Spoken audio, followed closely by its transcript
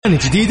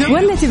أغاني جديدة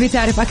ولا تبي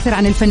تعرف أكثر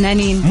عن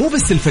الفنانين؟ مو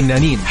بس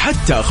الفنانين،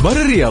 حتى أخبار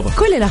الرياضة،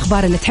 كل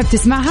الأخبار اللي تحب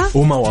تسمعها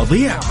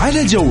ومواضيع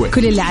على جوك.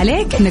 كل اللي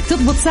عليك إنك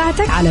تضبط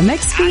ساعتك على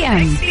ميكس بي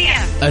ام.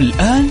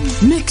 الآن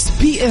ميكس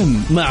بي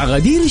ام مع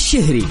غدير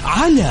الشهري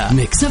على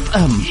ميكس اف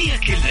ام. هي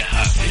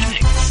كلها في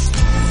الميكس.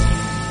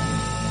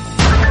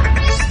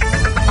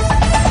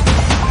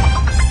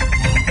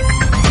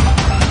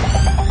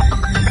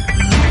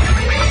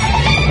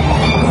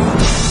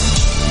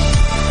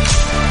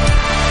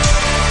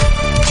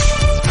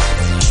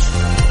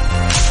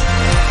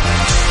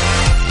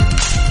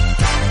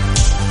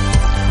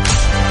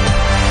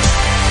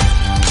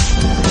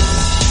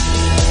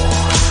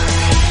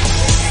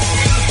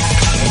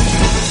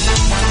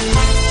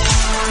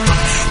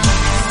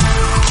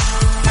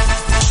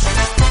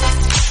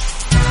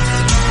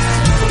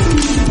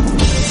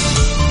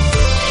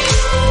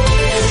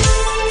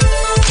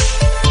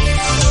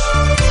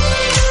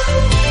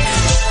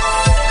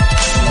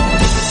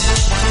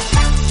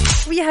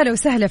 أهلا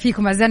وسهلا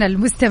فيكم أعزائنا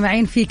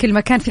المستمعين في كل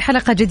مكان في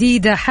حلقة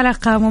جديدة،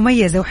 حلقة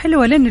مميزة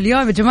وحلوة لأنه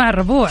اليوم يا جماعة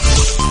الربوع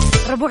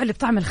اللي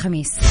بطعم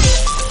الخميس.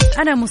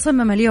 أنا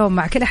مصممة اليوم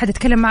مع كل أحد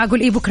أتكلم معه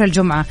أقول إيه بكرة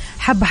الجمعة،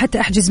 حابة حتى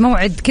أحجز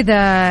موعد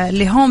كذا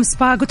لهوم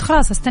سبا، قلت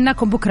خلاص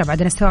أستناكم بكرة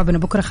بعدين أستوعب إنه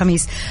بكرة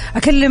خميس.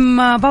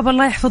 أكلم بابا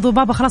الله يحفظه،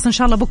 بابا خلاص إن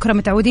شاء الله بكرة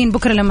متعودين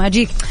بكرة لما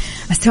أجيك،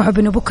 أستوعب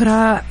إنه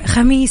بكرة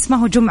خميس ما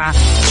هو جمعة.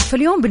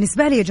 فاليوم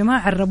بالنسبة لي يا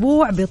جماعة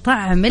الربوع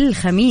بطعم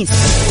الخميس.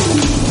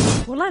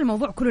 والله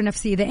الموضوع كله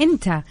نفسي. إذا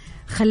أنت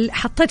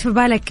حطيت في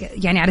بالك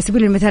يعني على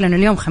سبيل المثال أنه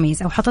اليوم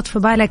خميس، أو حطيت في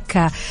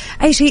بالك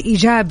أي شيء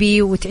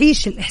إيجابي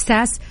وتعيش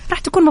الإحساس، راح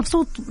تكون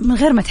مبسوط من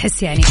غير ما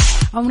تحس يعني،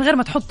 أو من غير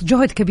ما تحط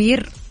جهد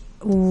كبير،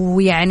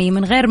 ويعني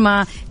من غير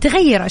ما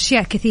تغير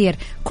أشياء كثير.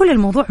 كل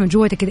الموضوع من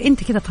جوتك كذا،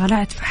 أنت كذا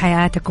طالعت في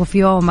حياتك وفي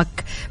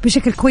يومك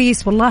بشكل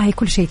كويس، والله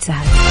كل شيء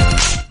سهل.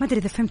 ما أدري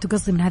إذا فهمتوا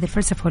قصدي من هذه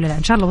الفلسفة ولا لا،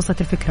 إن شاء الله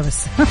وصلت الفكرة.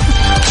 بس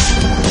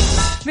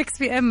ميكس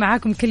بي ام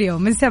معاكم كل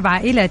يوم من 7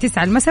 إلى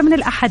 9 المساء من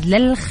الأحد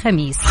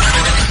للخميس.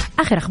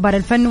 آخر أخبار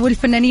الفن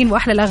والفنانين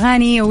وأحلى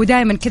الأغاني،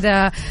 ودائما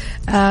كذا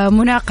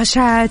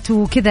مناقشات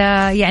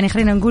وكذا، يعني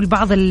خلينا نقول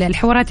بعض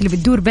الحوارات اللي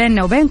بتدور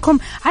بيننا وبينكم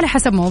على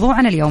حسب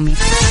موضوعنا اليومي.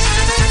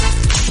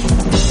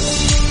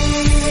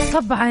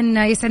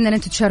 طبعا يسعدنا أن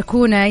أنتم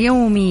تشاركونا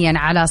يوميا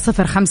على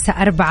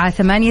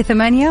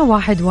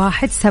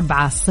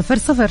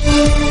 0548811700.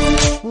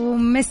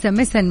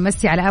 ومسا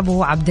مسي على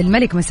أبو عبد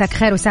الملك، مساك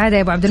خير وسعادة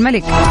يا أبو عبد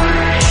الملك.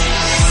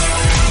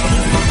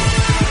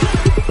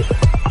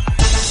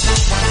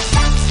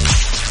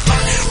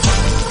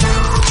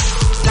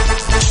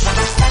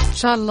 إن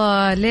شاء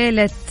الله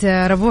ليلة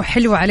ربوع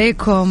حلوة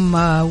عليكم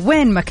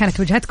وين ما كانت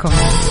وجهتكم.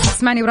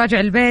 اسمعني وراجع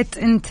البيت،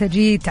 انت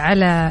جيت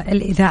على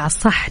الإذاعة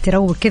الصح،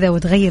 تروق كذا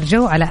وتغير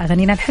جو على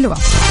أغانينا الحلوة.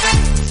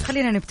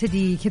 خلينا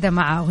نبتدي كذا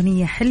مع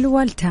أغنية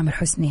حلوة لتامر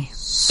حسني.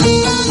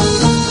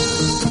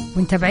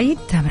 وانت بعيد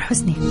تامر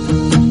حسني.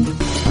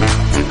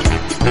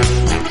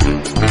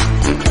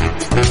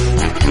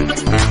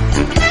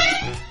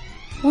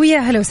 ويا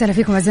هلا وسهلا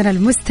فيكم أعزائنا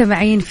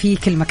المستمعين في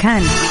كل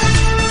مكان.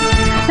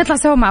 نطلع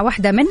سوا مع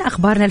واحدة من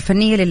أخبارنا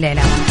الفنية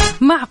لليلة.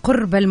 مع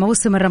قرب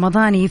الموسم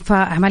الرمضاني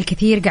فأعمال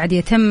كثير قاعد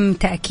يتم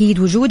تأكيد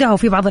وجودها،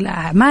 وفي بعض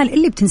الأعمال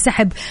اللي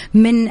بتنسحب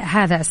من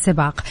هذا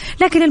السباق.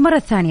 لكن المرة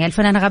الثانية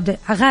الفنانة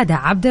غادة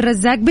عبد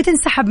الرزاق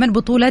بتنسحب من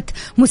بطولة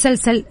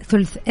مسلسل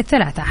ثلث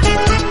الثلاثة.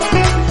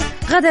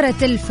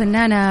 غادرت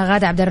الفنانة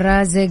غادة عبد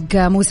الرازق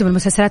موسم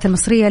المسلسلات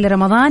المصرية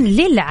لرمضان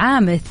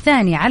للعام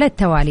الثاني على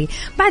التوالي،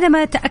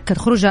 بعدما تأكد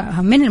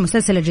خروجها من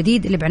المسلسل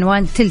الجديد اللي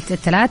بعنوان ثلث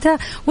الثلاثة،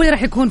 واللي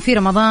راح يكون في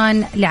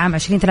رمضان لعام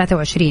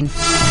 2023.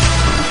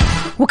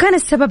 وكان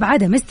السبب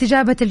عدم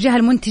استجابة الجهة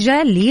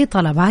المنتجة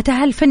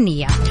لطلباتها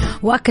الفنية.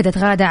 وأكدت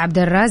غادة عبد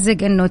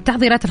الرازق أنه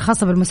التحضيرات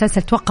الخاصة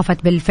بالمسلسل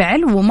توقفت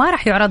بالفعل، وما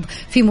راح يعرض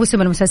في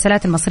موسم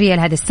المسلسلات المصرية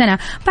لهذه السنة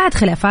بعد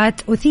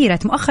خلافات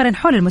أثيرت مؤخرا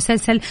حول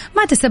المسلسل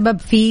ما تسبب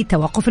في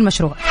توقف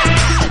المشروع.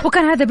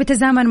 وكان هذا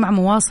بتزامن مع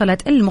مواصلة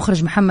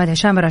المخرج محمد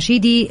هشام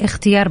الرشيدي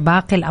اختيار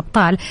باقي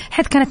الأبطال،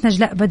 حيث كانت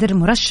نجلاء بدر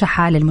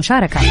مرشحة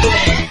للمشاركة.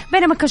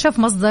 بينما كشف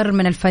مصدر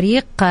من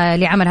الفريق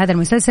لعمل هذا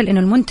المسلسل أنه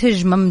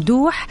المنتج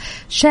ممدوح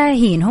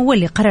شاهين هو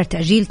اللي قرر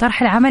تأجيل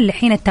طرح العمل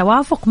لحين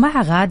التوافق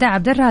مع غادة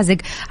عبد الرازق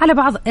على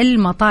بعض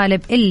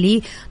المطالب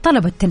اللي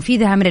طلبت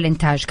تنفيذها من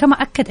الإنتاج. كما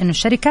أكد أن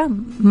الشركة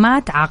ما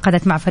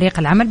تعاقدت مع فريق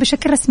العمل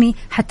بشكل رسمي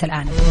حتى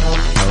الآن.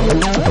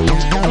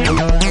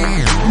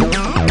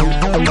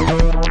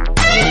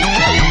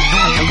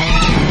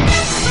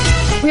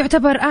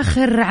 ويعتبر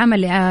آخر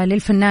عمل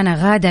للفنانة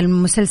غادة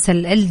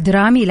المسلسل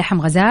الدرامي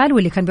لحم غزال،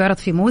 واللي كان بيعرض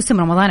في موسم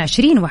رمضان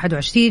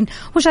 2021،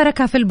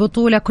 وشاركها في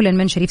البطولة كل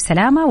من شريف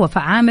سلامة،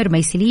 وفاء عامر،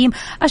 ميسليم،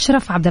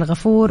 أشرف عبد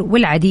الغفور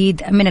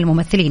والعديد من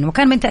الممثلين.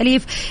 وكان من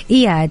تأليف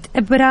إياد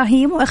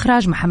إبراهيم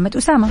وإخراج محمد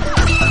أسامة.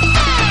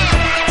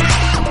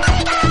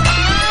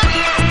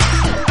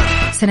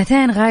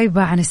 2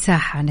 غايبة عن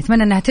الساحة،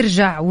 نتمنى أنها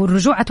ترجع،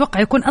 والرجوع أتوقع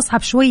يكون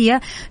أصعب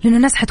شوية لأنه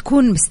الناس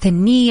حتكون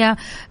مستنية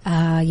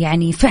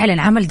يعني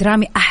فعلا عمل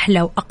درامي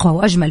أحلى وأقوى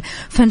وأجمل.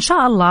 فإن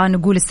شاء الله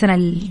نقول السنة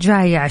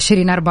الجاية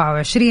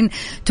 2024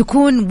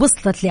 تكون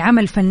وصلت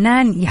لعمل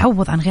فنان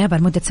يعوض عن غيابها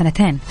لمدة 2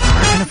 سنين،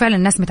 لأنه فعلا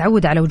الناس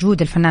متعودة على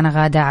وجود الفنانة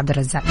غادة عبد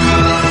الرزاق.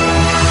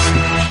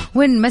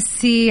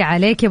 ونمسي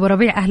عليك يا أبو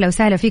ربيع، أهلا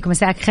وسهلا فيكم،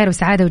 مساءك خير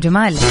وسعادة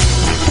وجمال.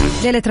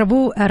 ليلة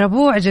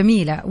ربوع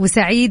جميلة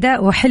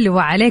وسعيدة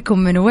وحلوة عليكم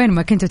من وين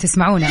ما كنتوا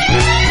تسمعونا.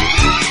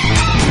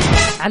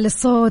 على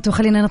الصوت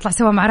وخلينا نطلع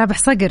سوا مع رابح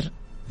صقر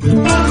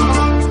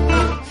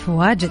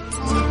فواجد.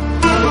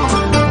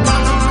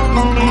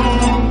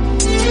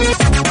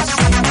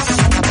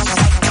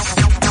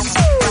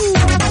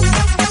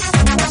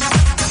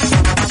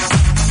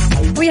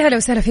 ويا هلا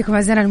وسهلا فيكم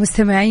أعزائنا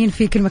المستمعين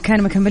في كل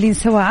مكان، مكملين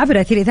سوا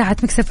عبر أثير إذاعة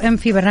مكس اف ام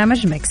في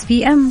برنامج مكس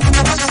بي ام.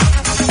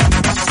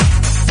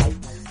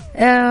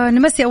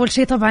 نمسي أول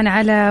شيء طبعا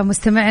على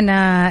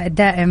مستمعنا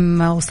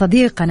الدائم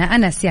وصديقنا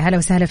أنس، يا هلا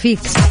وسهلا فيك.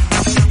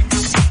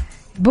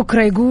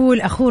 بكرة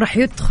يقول أخوه رح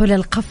يدخل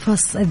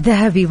القفص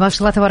الذهبي، ما شاء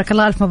الله تبارك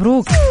الله، ألف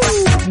مبروك.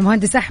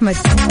 المهندس أحمد،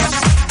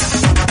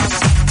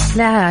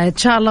 لا إن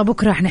شاء الله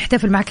بكرة رح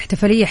نحتفل معك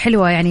احتفالية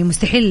حلوة، يعني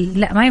مستحيل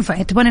لا ما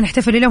ينفع تبغى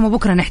نحتفل اليوم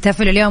وبكرة،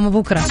 نحتفل اليوم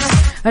وبكرة.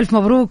 ألف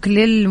مبروك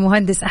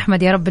للمهندس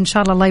أحمد، يا رب إن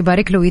شاء الله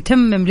يبارك له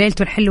ويتمم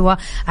ليلته الحلوة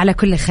على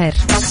كل خير.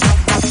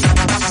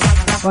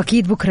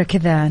 وأكيد بكرة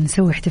كذا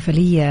نسوي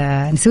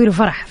احتفالية، نسوي له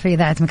فرح في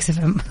إذاعة مكس اف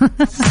ام.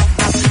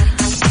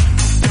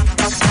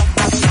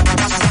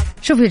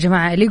 شوفوا يا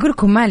جماعة، اللي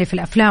يقولكم مالي في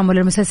الأفلام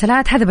ولا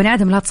المسلسلات هذا بني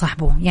آدم لا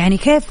تصاحبوه. يعني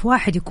كيف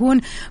واحد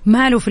يكون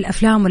ماله في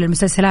الأفلام ولا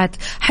المسلسلات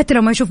حتى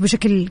لو ما يشوف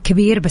بشكل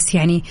كبير، بس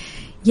يعني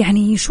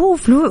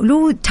يشوف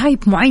له تايب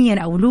معين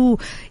أو له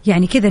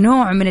يعني كذا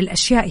نوع من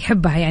الأشياء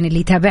يحبها، يعني اللي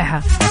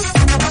يتابعها.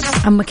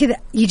 أما كذا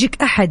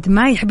يجيك أحد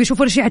ما يحب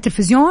يشوف ولا شيء على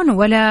التلفزيون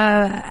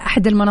ولا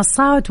أحد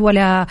المنصات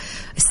ولا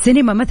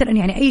السينما مثلا،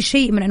 يعني أي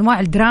شيء من أنواع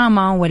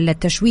الدراما ولا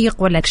التشويق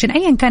ولا أكشن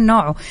أيا كان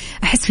نوعه،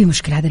 أحس في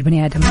مشكلة هذا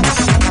البني آدم.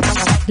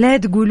 لا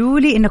تقولوا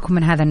لي إنكم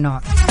من هذا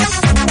النوع،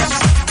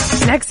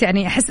 بالعكس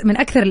يعني أحس من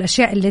أكثر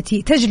الأشياء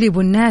التي تجلب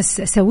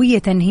الناس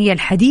سوية هي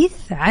الحديث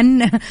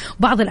عن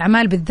بعض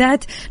الأعمال،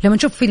 بالذات لما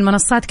نشوف في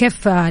المنصات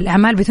كيف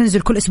الأعمال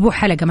بتنزل كل أسبوع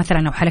حلقة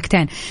مثلا أو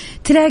حلقتين،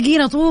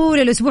 تلاقينا طول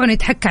الأسبوع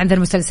نتحكى عند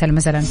المسلسل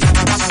مثلا.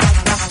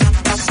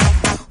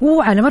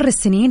 وعلى مر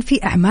السنين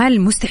في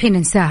أعمال مستحيل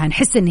ننساها،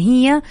 نحس إن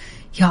هي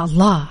يا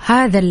الله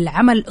هذا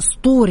العمل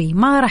أسطوري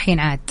ما راح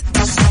ينعاد.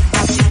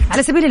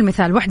 على سبيل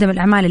المثال واحدة من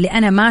الأعمال اللي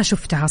أنا ما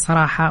شفتها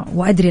صراحة،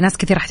 وأدري ناس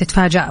كثير راح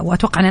تتفاجأ،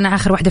 وأتوقع أن أنا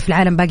آخر واحدة في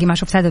العالم باقي ما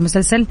شفت هذا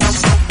المسلسل،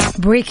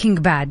 Breaking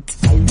Bad.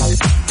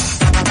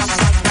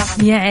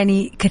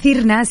 يعني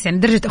كثير ناس، يعني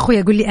درجة أخوي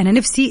يقول لي أنا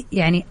نفسي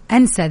يعني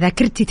أنسى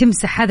ذاكرتي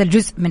تمسح هذا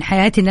الجزء من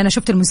حياتي إن أنا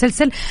شفت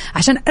المسلسل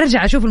عشان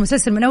أرجع أشوف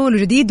المسلسل من أول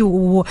وجديد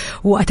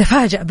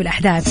وأتفاجأ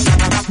بالأحداث.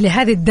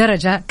 لهذه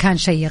الدرجة كان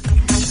شيق.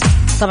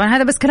 طبعا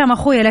هذا بس كلام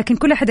أخويا، لكن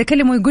كل أحد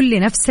أكلمه يقول لي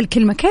نفس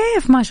الكلمة،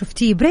 كيف ما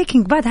شفتيه؟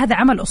 بريكنج باد هذا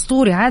عمل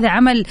أسطوري، هذا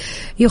عمل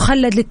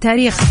يخلد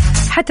للتاريخ.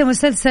 حتى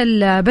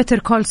مسلسل بيتر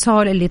كول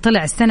سول اللي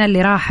طلع السنة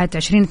اللي راحت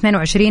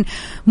 2022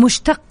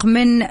 مشتق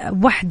من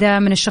واحدة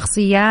من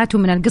الشخصيات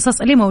ومن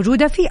القصص اللي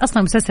موجودة في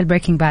أصلا مسلسل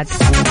بريكنج باد.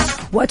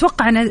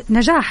 وأتوقع أن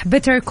نجاح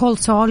بيتر كول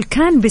سول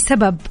كان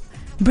بسبب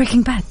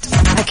بريكنج باد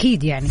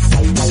أكيد يعني.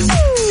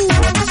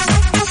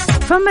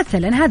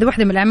 فمثلا هذا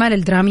واحدة من الأعمال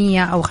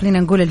الدرامية أو خلينا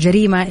نقول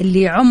الجريمة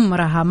اللي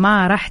عمرها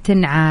ما راح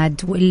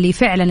تنعاد، واللي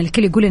فعلا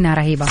الكل يقول إنها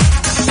رهيبة.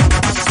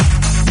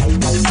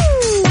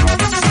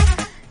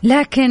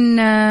 لكن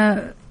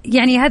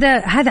يعني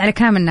هذا على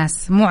كلام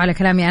الناس مو على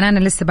كلامي أنا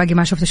لسه باقي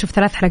ما شفته. شفت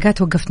 3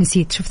 حلقات وقفت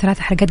نسيت. شفت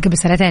 3 حلقات قبل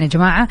 2 سنين يا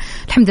جماعة،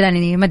 الحمد لله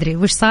إني ما أدري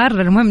وش صار،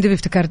 المهم دوبي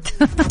افتكرت.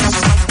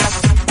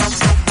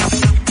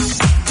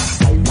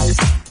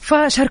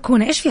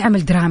 فشاركونا إيش في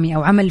عمل درامي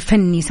أو عمل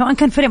فني سواء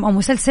كان فيلم أو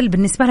مسلسل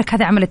بالنسبة لك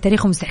هذا عمل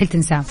التاريخ ومستحيل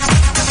تنساه.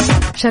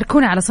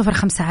 شاركونا على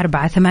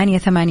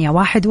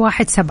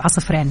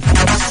 0548811700.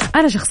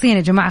 أنا شخصيا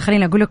يا جماعة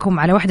خليني أقول لكم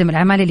على واحدة من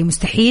الأعمال اللي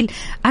مستحيل،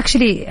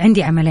 actually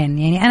عندي عملين.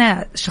 يعني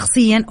أنا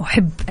شخصيا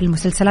أحب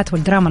المسلسلات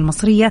والدراما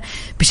المصرية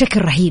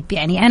بشكل رهيب.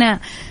 يعني أنا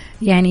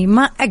يعني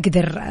ما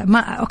أقدر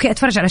أوكي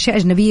أتفرج على أشياء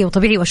أجنبية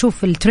وطبيعي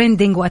وأشوف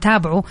الترندينج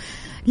وأتابعه،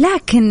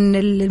 لكن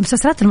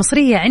المسلسلات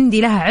المصرية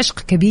عندي لها عشق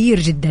كبير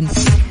جدا.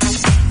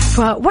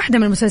 فواحدة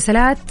من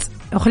المسلسلات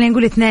أو خلينا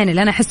نقول 2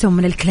 اللي أنا أحسهم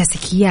من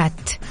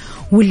الكلاسيكيات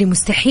واللي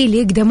مستحيل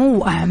يقدموا،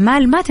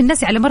 وأعمال ما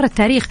تنسي على مر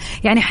التاريخ.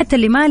 يعني حتى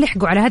اللي ما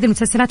لحقوا على هذه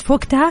المسلسلات في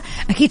وقتها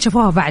أكيد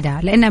شافوها بعدها،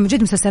 لأنها من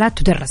جد مسلسلات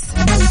تدرس.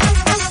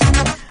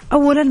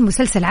 أولا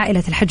مسلسل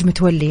عائلة الحج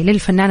متولي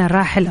للفنان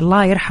الراحل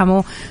الله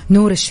يرحمه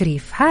نور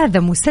الشريف، هذا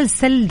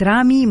مسلسل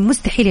درامي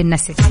مستحيل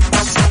النسي.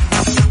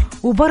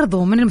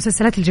 وبرضو من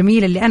المسلسلات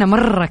الجميلة اللي أنا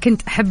مرة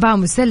كنت أحبها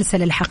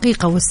مسلسل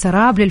الحقيقة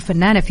والسراب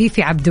للفنانة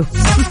فيفي عبده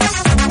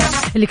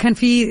اللي كان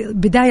في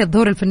بداية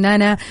ظهور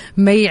الفنانة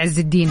مي عز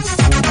الدين.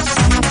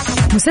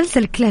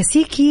 مسلسل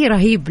كلاسيكي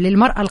رهيب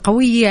للمرأة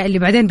القوية اللي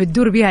بعدين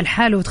بتدور بيها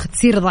الحال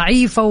وتصير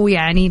ضعيفة،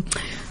 ويعني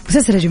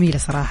مسلسلة جميلة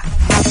صراحة.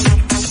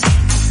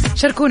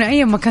 شاركونا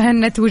أي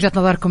مكان وجهة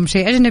نظركم،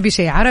 شيء أجنبي،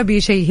 شيء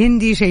عربي، شيء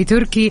هندي، شيء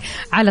تركي،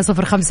 على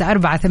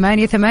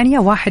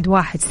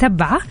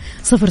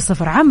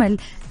 0548811700. عمل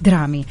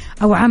درامي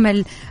أو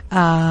عمل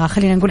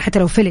خلينا نقول حتى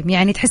لو فيلم،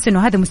 يعني تحس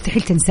أنه هذا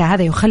مستحيل تنساه،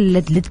 هذا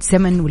يخلد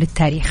للزمن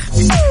وللتاريخ.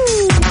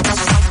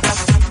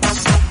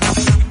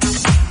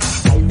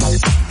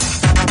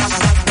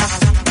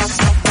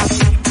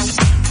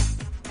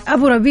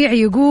 أبو ربيع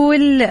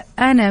يقول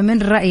أنا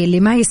من رأيي اللي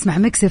ما يسمع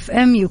ميكس اف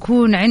ام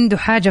يكون عنده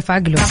حاجة في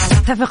عقله.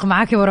 اتفق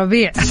معاك يا أبو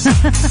ربيع.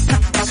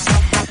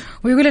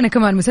 ويقول أنا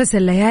كمان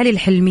مسلسل ليالي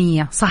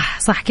الحلمية،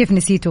 صح كيف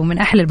نسيته، من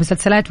أحلى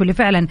المسلسلات واللي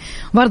فعلا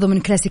برضو من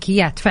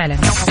كلاسيكيات فعلا.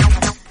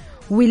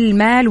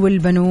 والمال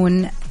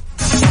والبنون،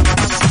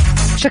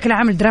 بشكل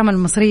عام الدراما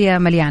المصرية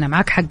مليانة،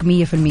 معك حق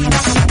 100%.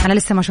 أنا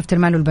لسه ما شفت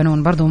المال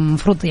والبنون، برضو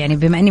مفروض يعني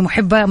بما أني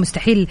محبة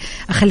مستحيل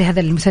أخلي هذا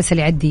المسلسل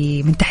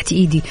يعدي من تحت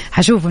إيدي،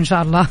 هشوفه إن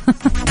شاء الله.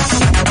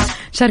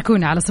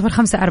 شاركونا على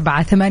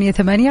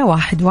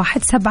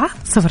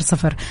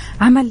 0548811700.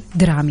 عمل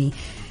درامي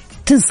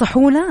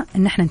تنصحونا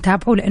أن احنا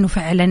نتابعه لأنه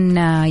فعلا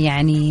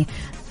يعني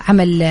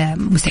عمل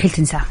مستحيل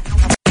تنساه.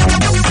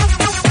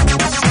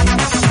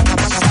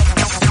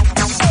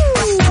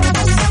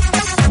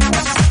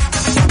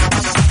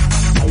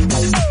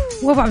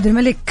 وابو عبد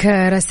الملك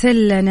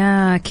راسل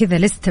لنا كذا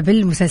لستة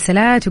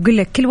بالمسلسلات ويقول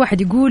لك كل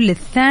واحد يقول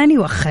للثاني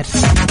وأخر.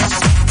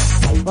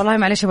 والله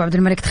معلش ابو عبد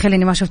الملك، تخيل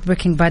اني ما شفت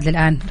بريكنج باد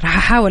الآن، راح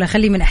احاول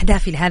اخلي من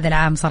اهدافي لهذا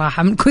العام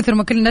صراحة، من كثر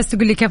ما كل الناس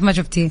تقول لي كيف ما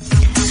شفتيه.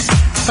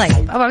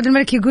 طيب ابو عبد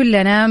الملك يقول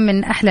لنا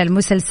من احلى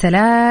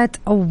المسلسلات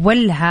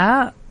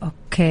اولها،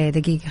 اوكي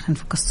دقيقة خلينا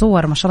نفك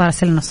الصور، ما شاء الله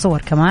راسل لنا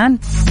الصور كمان.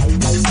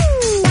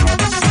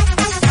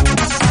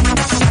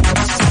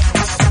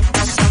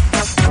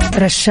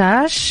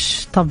 رشاش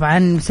طبعا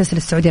المسلسل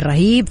السعودي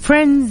الرهيب،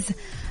 فريندز،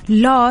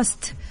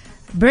 لوست،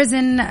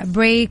 بريزن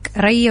بريك،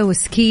 ريا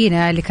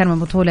وسكينة اللي كان من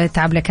بطولة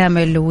عبلة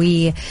كامل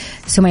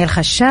وسمية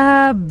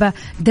الخشاب،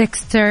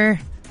 ديكستر،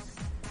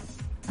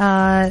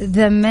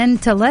 ذا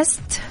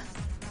مينتالست،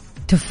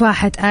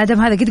 تفاحة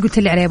آدم، هذا قد قلت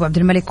لي عليه أبو عبد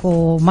الملك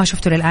وما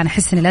شفته للآن،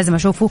 أحس إني لازم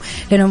أشوفه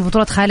لأنه من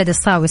بطولة خالد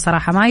الصاوي،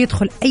 صراحة ما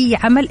يدخل أي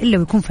عمل إلا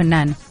ويكون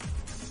فنان.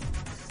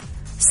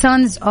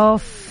 Sons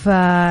of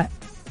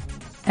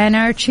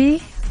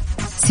Anarchy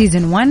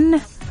Season 1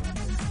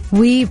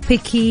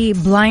 وبيكي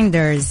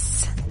بلايندرز،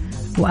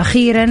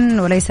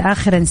 وأخيرا وليس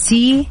آخرا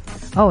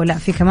لا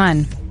في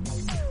كمان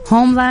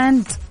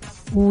هوملاند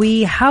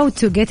و How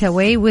to Get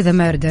Away with a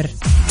Murder.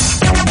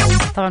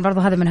 طبعا برضو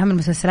هذا من أهم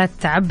المسلسلات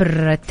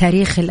عبر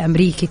التاريخ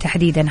الأمريكي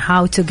تحديدا،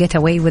 How to Get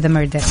Away with a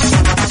Murder.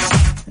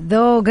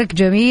 ذوقك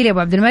جميل يا أبو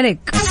عبد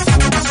الملك.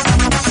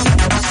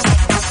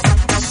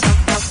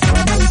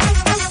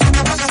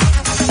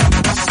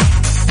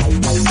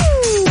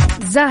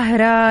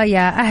 زهرة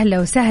يا أهلا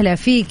وسهلا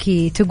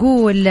فيكي،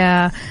 تقول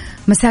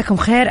مساكم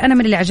خير، أنا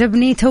من اللي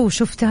عجبني تو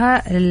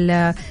شفتها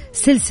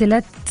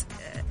سلسلة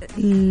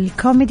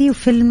الكوميدي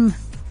وفيلم،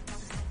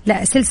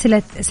 لا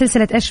سلسلة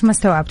إيش ما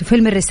استوعبت،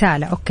 فيلم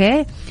الرسالة.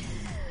 أوكي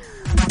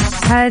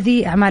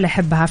هذه أعمال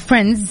أحبها.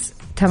 فريندز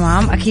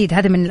تمام أكيد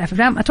هذا من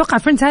الأفلام، أتوقع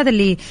فريندز هذا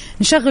اللي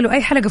نشغله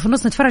أي حلقة في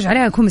النص نتفرج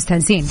عليها نكون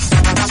مستانسين.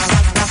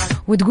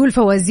 وتقول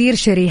فوازير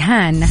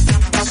شريهان،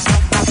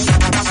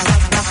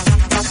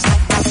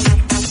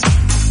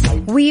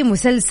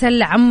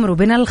 ومسلسل عمرو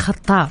بن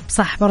الخطاب،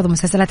 صح برضو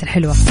مسلسلات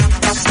الحلوة.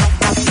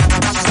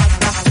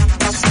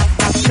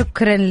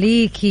 شكرا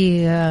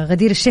ليكي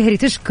غدير الشهري،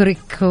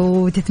 تشكرك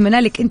وتتمنى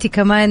لك انت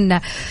كمان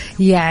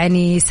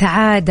يعني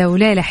سعادة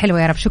وليلة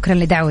حلوة يا رب. شكرا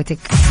لدعوتك.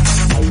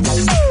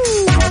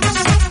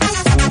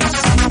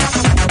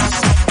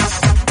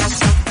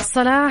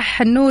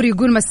 صلاح النور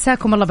يقول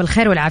مساكم الله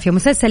بالخير والعافية،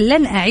 مسلسل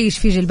لن أعيش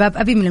في جلباب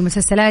أبي من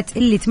المسلسلات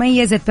اللي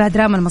تميزت بها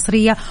دراما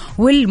المصرية،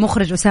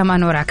 والمخرج أسامة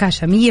أنور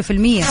عكاشة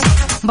 100%.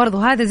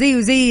 برضو هذا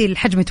زي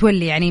الحج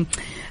متولي، يعني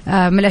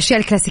من الأشياء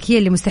الكلاسيكية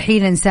اللي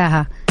مستحيل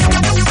ننساها.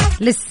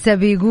 لسه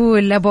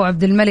بيقول أبو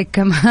عبد الملك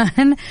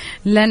كمان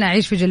لن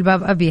أعيش في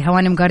جلباب أبي،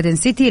 هوانم جاردن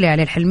سيتي،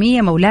 ليالي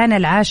الحلمية، مولانا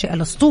العاشق،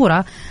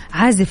 الأسطورة،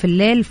 عازف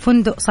الليل،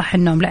 فندق صح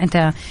النوم.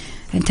 لا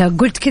انت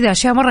قلت كذا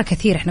اشياء مره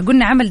كثير، احنا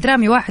قلنا عمل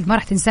درامي واحد ما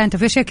راح تنساه، انت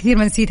في اشياء كثير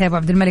ما نسيتها يا ابو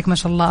عبد الملك ما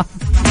شاء الله.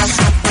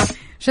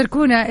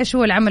 شاركونا ايش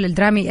هو العمل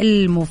الدرامي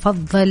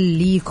المفضل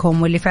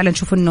ليكم واللي فعلا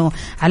تشوفوا انه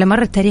على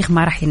مر التاريخ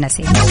ما راح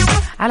ينسي،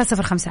 على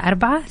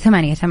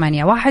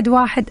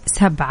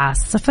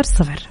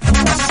 0548811700.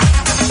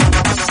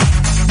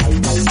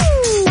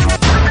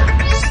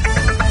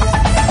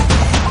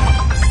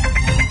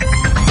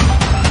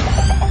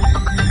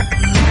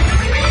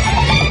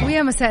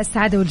 مساء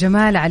السعادة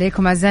والجمال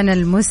عليكم أعزائنا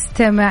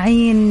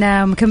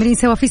المستمعين، مكملين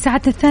سوا في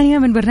ساعتنا الثانية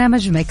من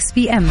برنامج ميكس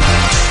بي ام،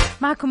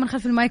 معكم من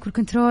خلف المايك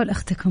والكنترول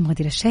أختكم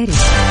غدير الشهري.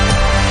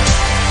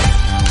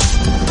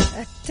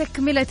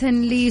 تكملة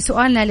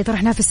لسؤالنا اللي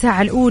طرحناه في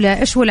الساعة الأولى،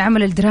 إيش هو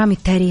العمل الدرامي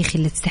التاريخي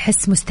اللي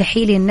تحس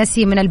مستحيل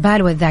ينسي من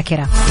البال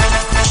والذاكرة؟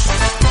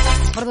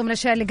 برضو من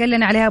الأشياء اللي قال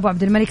لنا عليها أبو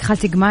عبد الملك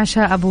خالتي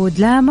قماشة، أبو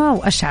دلامة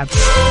وأشعب.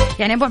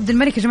 يعني أبو عبد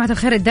الملك يا جماعة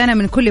الخير ادانا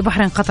من كل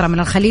بحر قطرة، من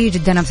الخليج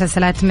ادانا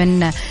مسلسلات،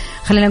 من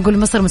خلينا نقول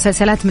مصر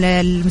مسلسلات، من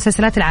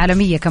المسلسلات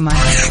العالمية كمان.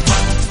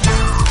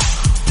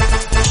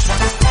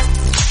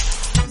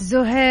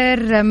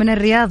 زهير من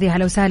الرياض، يا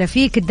هلا وسهلا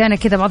فيك. ادانا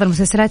كذا بعض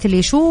المسلسلات اللي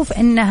يشوف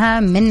انها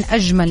من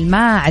اجمل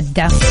ما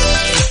عدى: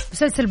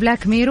 مسلسل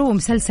بلاك ميرو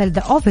ومسلسل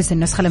ذا أوفيس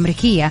النسخة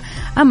الأمريكية.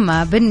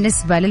 أما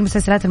بالنسبة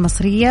للمسلسلات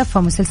المصرية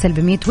فمسلسل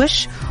بميت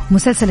وش،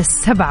 ومسلسل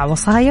السبع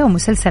وصايا،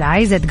 ومسلسل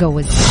عايزة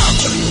أتجوز.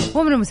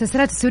 ومن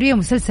المسلسلات السورية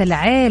مسلسل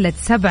عائلة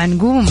 7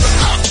 نجوم.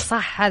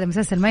 صح، هذا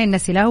مسلسل ما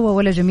ينسي لا هو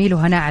ولا جميل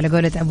وهناء على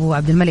قولة أبو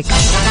عبد الملك.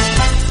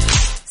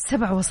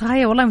 7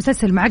 وصايا والله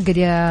مسلسل معقد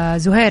يا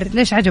زهير،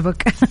 ليش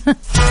عجبك؟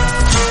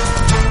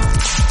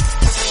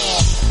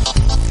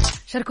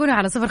 شاركونا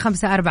على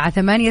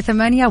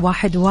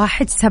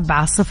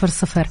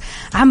 0548811700.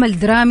 عمل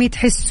درامي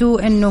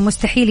تحسوا أنه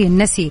مستحيل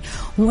ينسي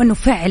وأنه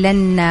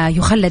فعلا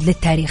يخلد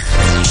للتاريخ.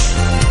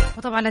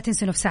 وطبعا لا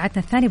تنسوا في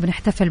ساعتنا الثانية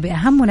بنحتفل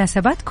بأهم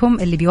مناسباتكم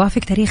اللي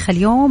بيوافق تاريخ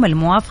اليوم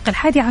الموافق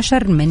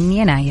 11 من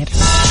يناير.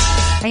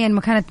 أيا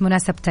ما كانت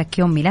مناسبتك،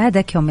 يوم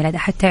ميلادك، يوم ميلاد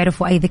أحد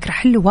تعرفوا، أي ذكرى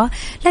حلوة،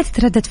 لا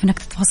تتردد في أنك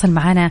تتواصل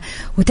معنا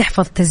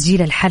وتحفظ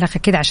تسجيل الحلقة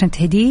كده عشان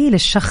تهديه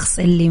للشخص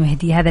اللي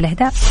مهدي هذا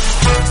الإهداء.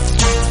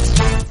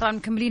 طبعا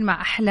مكملين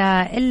مع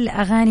أحلى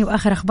الأغاني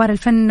وآخر أخبار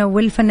الفن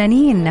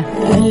والفنانين.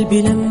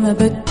 قلبي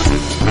لما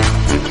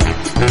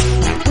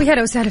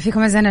ويا وسهلا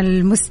فيكم أعزائنا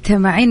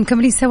المستمعين،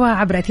 مكملين سوا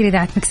عبر أثير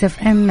إذاعة مكس اف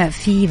ام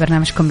في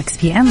برنامجكم مكس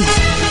بي ام.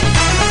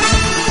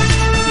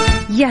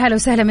 يا هلا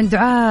وسهلا من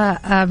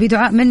دعاء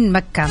بدعاء من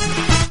مكة،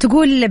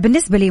 تقول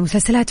بالنسبة لي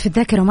مسلسلات في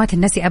الذاكرة وما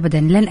تنسي أبدا: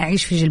 لن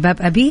أعيش في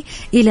جلباب أبي،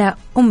 إلى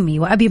أمي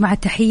وأبي مع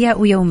التحية،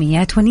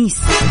 ويوميات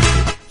ونيس.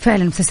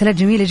 فعلا مسلسلات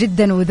جميلة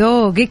جدا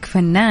وذوقك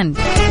فنان.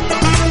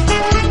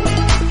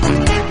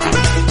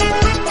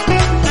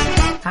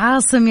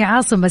 عاصم، يا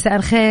عاصم مساء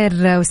الخير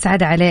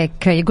والسعادة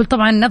عليك. يقول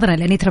طبعا نظرا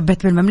لأني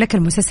تربيت بالمملكة،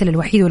 المسلسل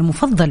الوحيد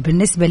والمفضل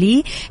بالنسبة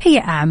لي هي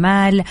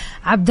أعمال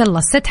عبد الله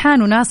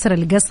السدحان وناصر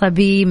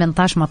القصبي من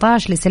طاش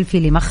مطاش لسلفي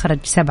لمخرج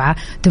 7.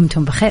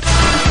 دمتم بخير.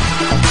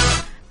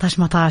 طاش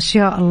مطاش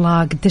يا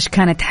الله قديش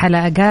كانت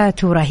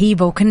حلقات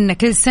رهيبة، وكنا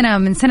كل سنة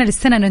من سنة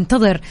للسنة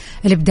ننتظر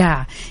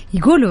الإبداع.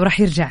 يقولوا راح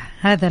يرجع،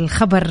 هذا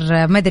الخبر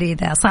ما أدري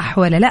إذا صح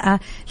ولا لا،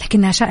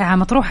 لكنها شائعة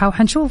مطروحة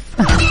وحنشوف.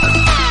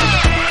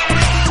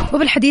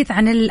 وبالحديث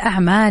عن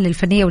الأعمال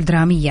الفنية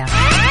والدرامية،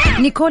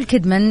 نيكول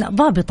كيدمان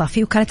ضابطة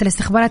في وكالة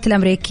الاستخبارات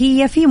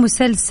الأمريكية في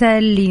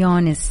مسلسل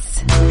ليونس.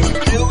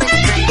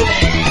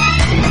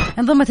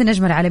 انضمت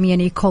النجمة العالمية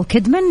نيكول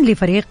كيدمان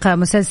لفريق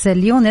مسلسل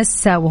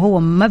ليونس، وهو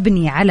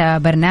مبني على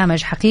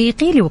برنامج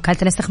حقيقي لوكالة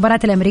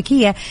الاستخبارات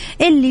الأمريكية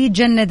اللي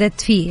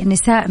جندت فيه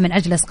النساء من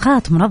أجل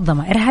إسقاط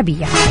منظمة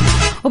إرهابية.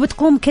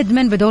 وبتقوم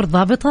كيدمان بدور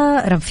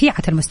ضابطة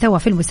رفيعة المستوى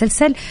في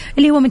المسلسل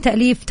اللي هو من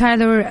تأليف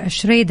تايلر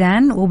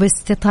شريدان،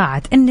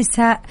 وباستطاعة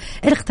النساء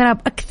الاقتراب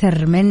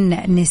أكثر من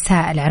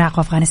نساء العراق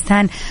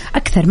وأفغانستان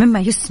أكثر مما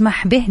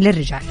يسمح به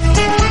للرجال.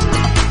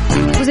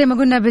 وزي ما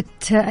قلنا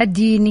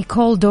بتأدي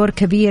نيكول دور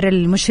كبير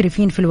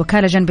المشرفين في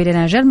الوكالة جنب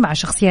لنا جنب مع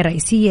شخصية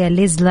رئيسية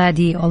ليز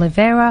لادي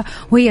أوليفيرا،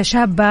 وهي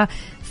شابة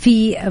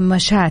في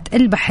مشاة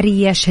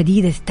البحرية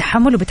شديدة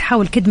التحمل،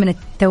 وبتحاول كدمن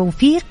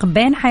التوفيق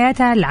بين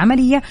حياتها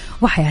العملية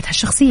وحياتها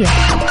الشخصية.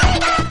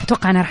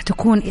 أتوقع أنها راح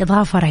تكون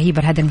إضافة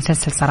رهيبة لهذا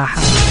المسلسل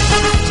صراحة،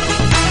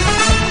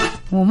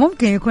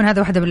 وممكن يكون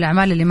هذا واحدة من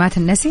الأعمال اللي ما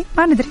تنسي،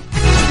 ما ندري.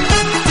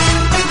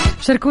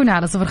 شاركونا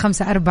على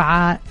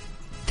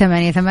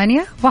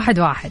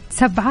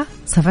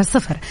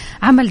 0548811700.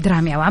 عمل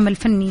درامي أو عمل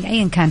فني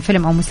أيا كان،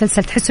 فيلم أو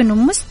مسلسل، تحس أنه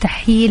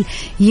مستحيل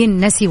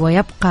ينسي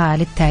ويبقى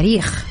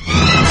للتاريخ.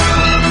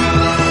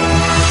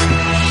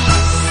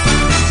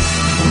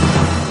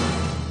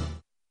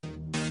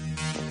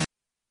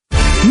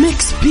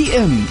 ميكس بي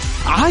ام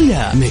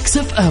على ميكس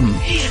اف ام،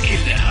 هي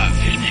كلها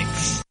في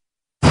الميكس.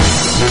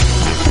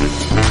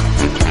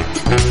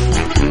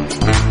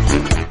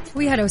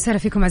 ويا هلا وسهلا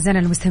فيكم أعزائنا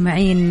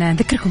المستمعين.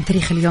 نذكركم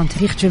تاريخ اليوم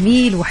تاريخ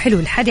جميل وحلو،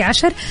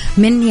 11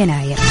 من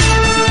يناير.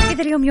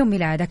 إذا اليوم يوم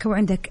ميلادك أو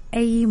عندك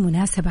أي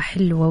مناسبة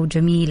حلوة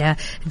وجميلة،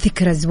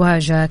 ذكرى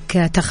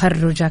زواجك،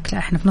 تخرجك، لا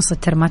إحنا في نص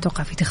الترم ما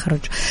توقع في تخرج،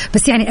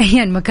 بس يعني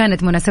أيا ما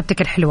كانت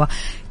مناسبتك الحلوة،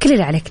 كل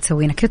اللي عليك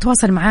تسوينك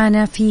تتواصل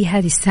معنا في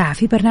هذه الساعة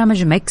في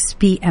برنامج ميكس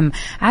بي ام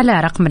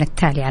على رقمنا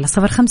التالي على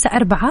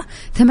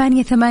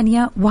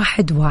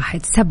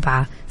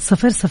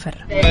 0548811700.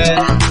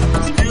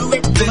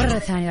 مرة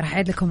ثانية راح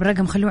أعيد لكم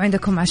الرقم، خلوه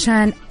عندكم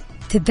عشان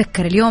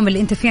تتذكر اليوم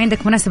اللي انت فيه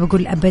عندك مناسبة.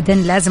 قول أبدا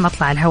لازم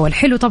أطلع الهواء.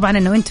 الحلو طبعا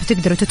أنه أنتوا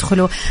تقدروا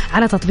تدخلوا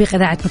على تطبيق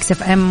إذاعة مكس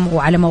اف ام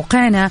وعلى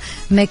موقعنا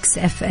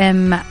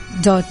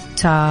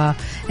mixfm.sa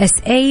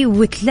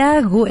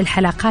وتلاقوا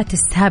الحلقات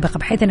السابقة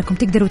بحيث أنكم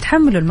تقدروا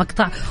تحملوا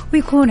المقطع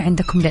ويكون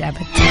عندكم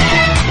للأبد.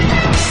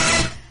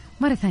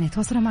 مرة ثانية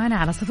تواصلوا معنا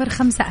على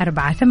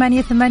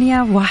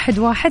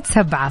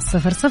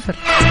 0548811700.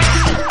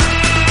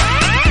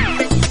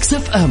 ميكس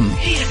اف ام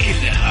هي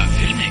كلها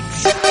في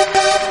الميكس.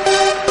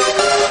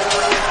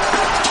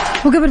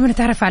 وقبل ما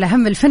نتعرف على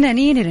أهم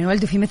الفنانين اللي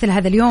انولدوا في مثل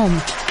هذا اليوم،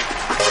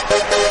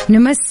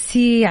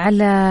 نمسي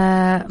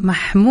على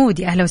محمود.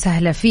 يا أهلا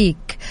وسهلا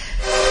فيك.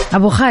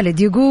 أبو خالد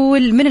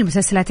يقول من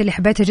المسلسلات اللي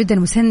حبيتها جدا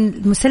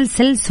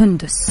مسلسل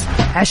سندس.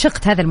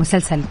 عشقت هذا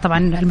المسلسل. طبعا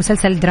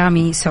المسلسل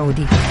درامي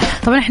سعودي.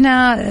 طبعا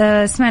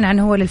احنا سمعنا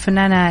عنه هو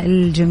للفنانة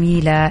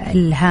الجميلة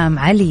إلهام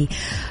علي.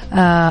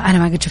 أنا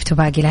ما قد شفته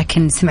باقي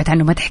لكن سمعت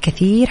عنه مدح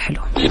كثير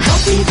حلو.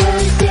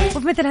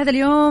 وفي مثل هذا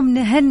اليوم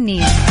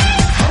نهني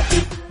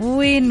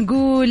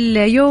ونقول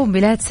يوم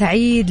ميلاد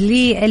سعيد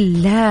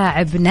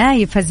للاعب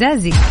نايف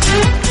فزازي.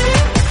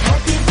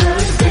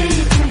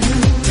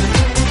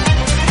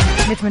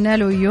 نتمنى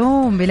له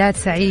يوم ميلاد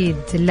سعيد.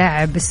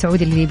 اللاعب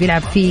السعودي اللي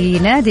بيلعب في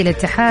نادي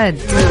الاتحاد.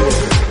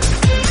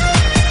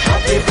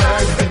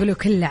 يقولوا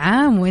كل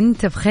عام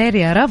وانت بخير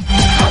يا رب.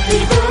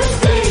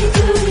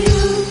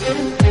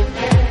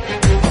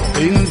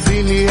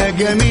 انزل يا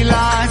جميل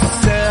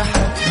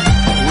عالساحة.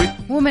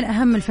 ومن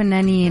أهم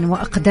الفنانين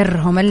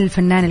وأقدرهم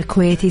الفنان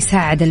الكويتي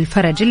سعد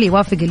الفرج اللي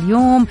يوافق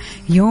اليوم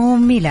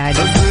يوم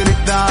ميلاده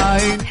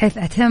حيث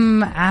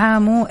أتم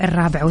عامه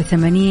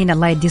 84.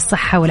 الله يدي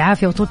الصحة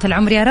والعافية وطولة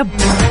العمر يا رب.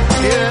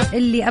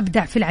 اللي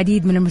أبدع في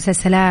العديد من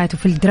المسلسلات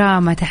وفي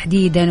الدراما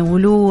تحديدا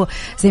ولو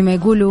زي ما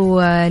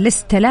يقولوا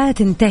لستة لا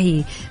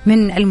تنتهي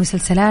من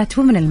المسلسلات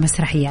ومن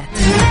المسرحيات.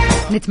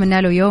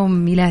 نتمنى له يوم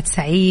ميلاد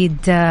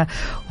سعيد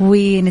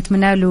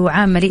ونتمنى له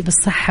عام مليء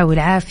بالصحة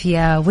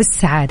والعافية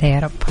والسعادة يا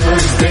رب.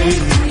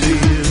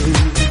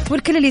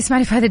 والكل اللي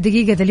يسمعني في هذه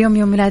الدقيقة ذا اليوم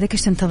يوم ميلادك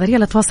ايش تنتظر؟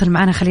 يلا تواصل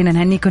معنا خلينا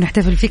نهنيك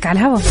ونحتفل فيك على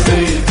الهواء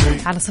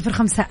على 0548811700.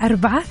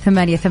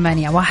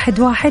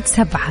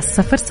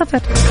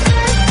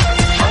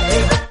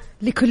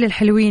 لكل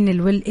الحلوين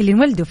اللي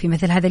انولدوا في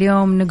مثل هذا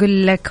اليوم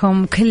نقول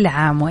لكم كل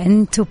عام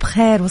وانتم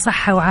بخير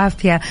وصحة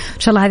وعافية. ان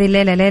شاء الله هذه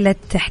الليلة ليلة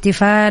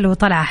احتفال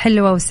وطلعة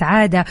حلوة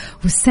وسعادة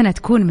والسنة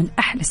تكون من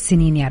احلى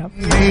السنين يا رب.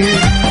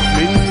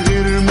 من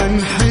غير ما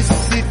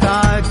نحس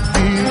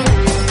تعدي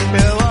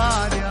يا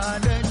وعدي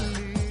على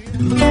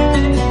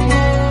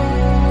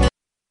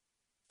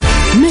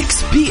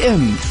ميكس بي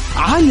ام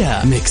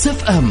على ميكس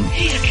اف ام.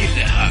 هي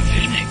كلها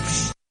في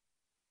الميكس.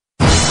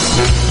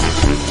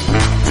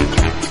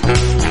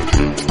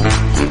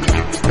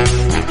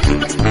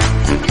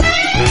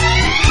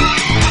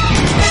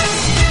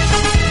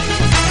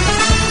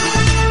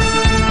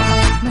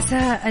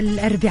 مساء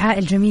الأربعاء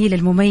الجميل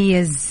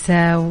المميز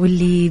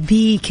واللي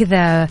بيه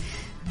كذا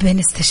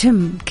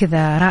بنستشم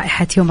كذا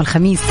رائحة يوم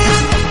الخميس.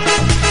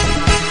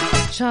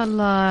 إن شاء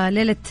الله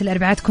ليلة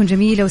الأربعاء تكون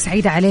جميلة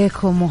وسعيدة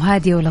عليكم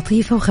وهادية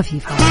ولطيفة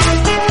وخفيفة.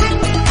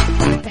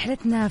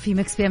 رحلتنا في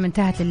ميكس بي ام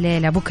انتهت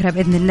الليلة. بكرة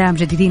بإذن الله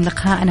مجددين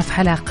لقاءنا في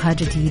حلقة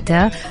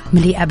جديدة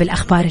مليئة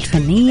بالأخبار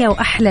الفنية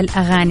وأحلى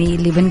الأغاني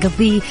اللي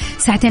بنقضي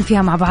ساعتين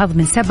فيها مع بعض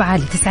من 7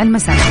 ل 9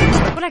 المساء،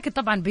 ولكن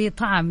طبعا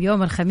بطعم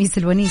يوم الخميس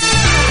الونيس.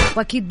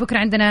 وأكيد بكرة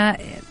عندنا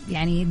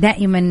يعني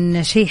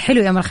دائما شيء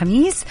حلو يوم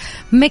الخميس.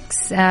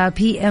 ميكس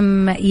بي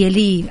ام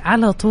يلي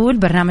على طول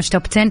برنامج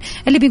توب 10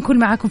 اللي بنكون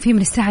معاكم فيه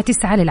من الساعة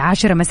 9 ل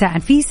 10 مساء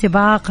في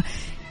سباق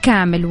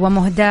كامل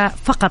ومهدى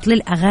فقط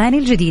للأغاني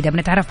الجديدة.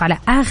 بنتعرف على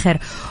آخر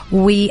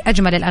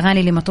وأجمل الأغاني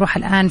اللي مطروحة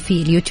الآن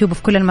في اليوتيوب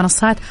وفي كل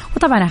المنصات،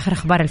 وطبعا آخر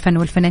أخبار الفن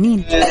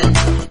والفنانين.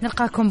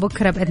 نلقاكم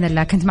بكرة بإذن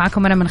الله. كنت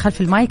معكم أنا من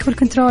خلف المايك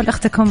والكنترول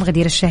أختكم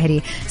غدير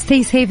الشهري.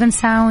 Stay safe and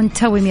sound.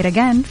 توي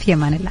ميرغان في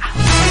أمان الله.